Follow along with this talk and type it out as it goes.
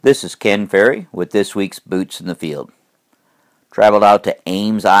This is Ken Ferry with this week's Boots in the Field. Traveled out to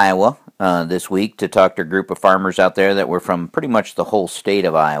Ames, Iowa this week to talk to a group of farmers out there that were from pretty much the whole state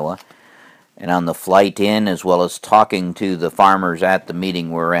of Iowa. And on the flight in, as well as talking to the farmers at the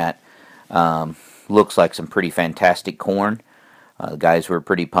meeting we're at, looks like some pretty fantastic corn. The guys were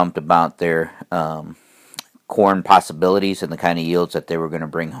pretty pumped about their corn possibilities and the kind of yields that they were going to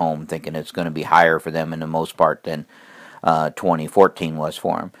bring home, thinking it's going to be higher for them in the most part than 2014 was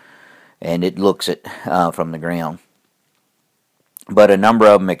for them. And it looks it from the ground. But a number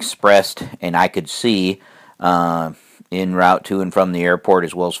of them expressed, and I could see en route to and from the airport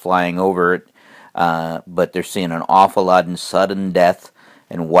as well as flying over it, but they're seeing an awful lot in sudden death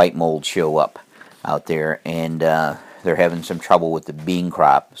and white mold show up out there, and they're having some trouble with the bean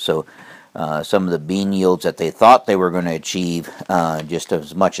crop. So some of the bean yields that they thought they were going to achieve just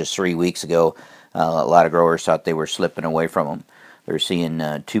as much as 3 weeks ago, a lot of growers thought they were slipping away from them. They're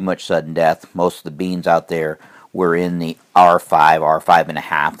seeing too much sudden death. Most of the beans out there were in the R5,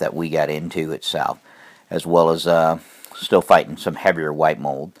 R5.5 that we got into itself, as well as still fighting some heavier white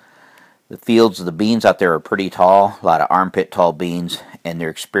mold. The fields of the beans out there are pretty tall, a lot of armpit tall beans, and they're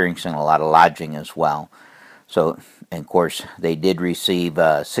experiencing a lot of lodging as well. So, and of course, they did receive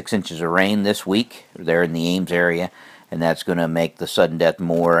 6 inches of rain this week there in the Ames area, and that's going to make the sudden death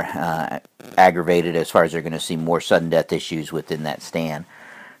more aggravated as far as they're going to see more sudden death issues within that stand.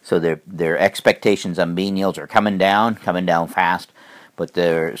 So their expectations on bean yields are coming down fast, but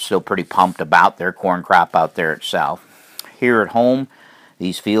they're still pretty pumped about their corn crop out there itself. Here at home,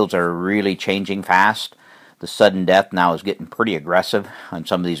 these fields are really changing fast. The sudden death now is getting pretty aggressive on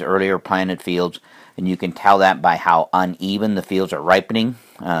some of these earlier planted fields, and you can tell that by how uneven the fields are ripening.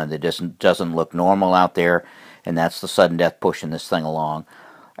 That doesn't look normal out there, and that's the sudden death pushing this thing along.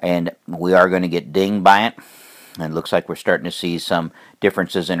 And we are going to get dinged by it. And it looks like we're starting to see some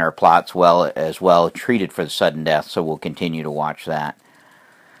differences in our plots as well treated for the sudden death, so we'll continue to watch that.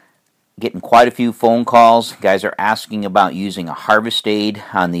 Getting quite a few phone calls. Guys are asking about using a harvest aid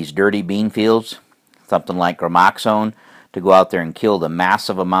on these dirty bean fields, something like Gramoxone, to go out there and kill the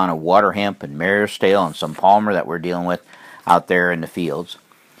massive amount of water hemp and maristale and some palmer that we're dealing with out there in the fields.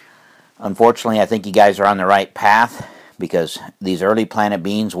 Unfortunately, I think you guys are on the right path, because these early planted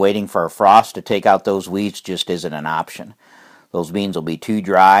beans waiting for a frost to take out those weeds just isn't an option. Those beans will be too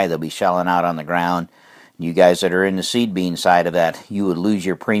dry, they'll be shelling out on the ground. You guys that are in the seed bean side of that, you would lose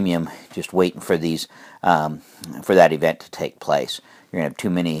your premium just waiting for these for that event to take place. You're going to have too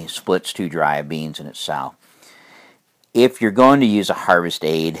many splits, too dry of beans in itself. If you're going to use a harvest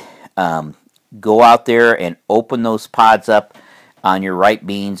aid, go out there and open those pods up on your ripe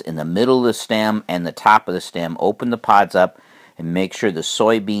beans in the middle of the stem and the top of the stem. Open the pods up and make sure the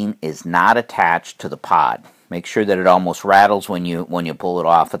soybean is not attached to the pod. Make sure that it almost rattles when you pull it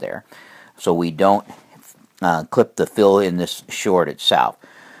off of there, so we don't clip the fill in this short itself.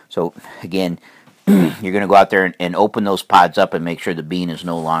 So again, you're going to go out there and open those pods up and make sure the bean is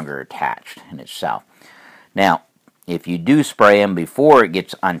no longer attached in itself. Now, if you do spray them before it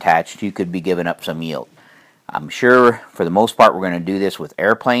gets unattached, you could be giving up some yield. I'm sure for the most part we're going to do this with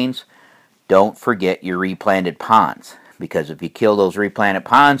airplanes. Don't forget your replanted ponds, because if you kill those replanted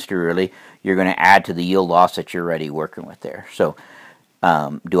ponds too early, you're going to add to the yield loss that you're already working with there. So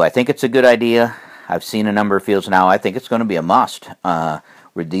do I think it's a good idea? I've seen a number of fields now. I think it's going to be a must, where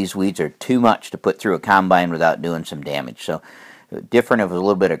these weeds are too much to put through a combine without doing some damage. So different if a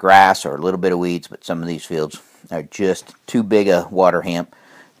little bit of grass or a little bit of weeds, but some of these fields are just too big a water hemp,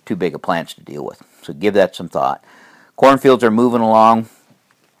 too big of plants to deal with. So give that some thought. Cornfields are moving along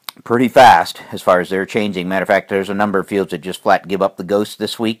pretty fast as far as they're changing. Matter of fact, there's a number of fields that just flat give up the ghost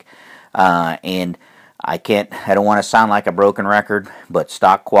this week. And I don't want to sound like a broken record, but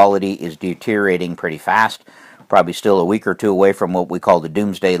stock quality is deteriorating pretty fast. Probably still a week or two away from what we call the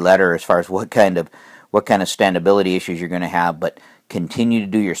doomsday letter as far as what kind of standability issues you're going to have. But continue to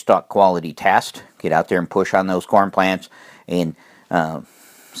do your stock quality test. Get out there and push on those corn plants and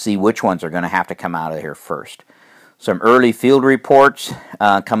see which ones are going to have to come out of here first. Some early field reports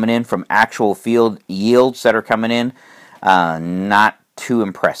coming in from actual field yields that are coming in. Not too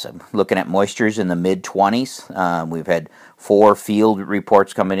impressive. Looking at moistures in the mid-20s. We've had 4 field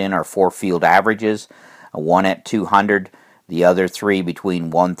reports coming in, or 4 field averages. One at 200, the other 3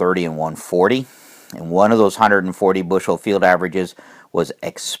 between 130 and 140. And one of those 140 bushel field averages was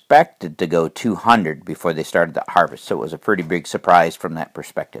expected to go 200 before they started the harvest. So it was a pretty big surprise from that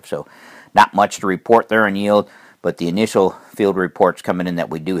perspective. So not much to report there in yield, but the initial field reports coming in that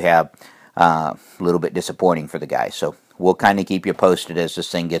we do have, a little bit disappointing for the guys. So we'll kind of keep you posted as this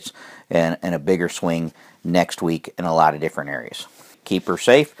thing gets in a bigger swing next week in a lot of different areas. keep her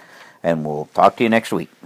safe, and we'll talk to you next week.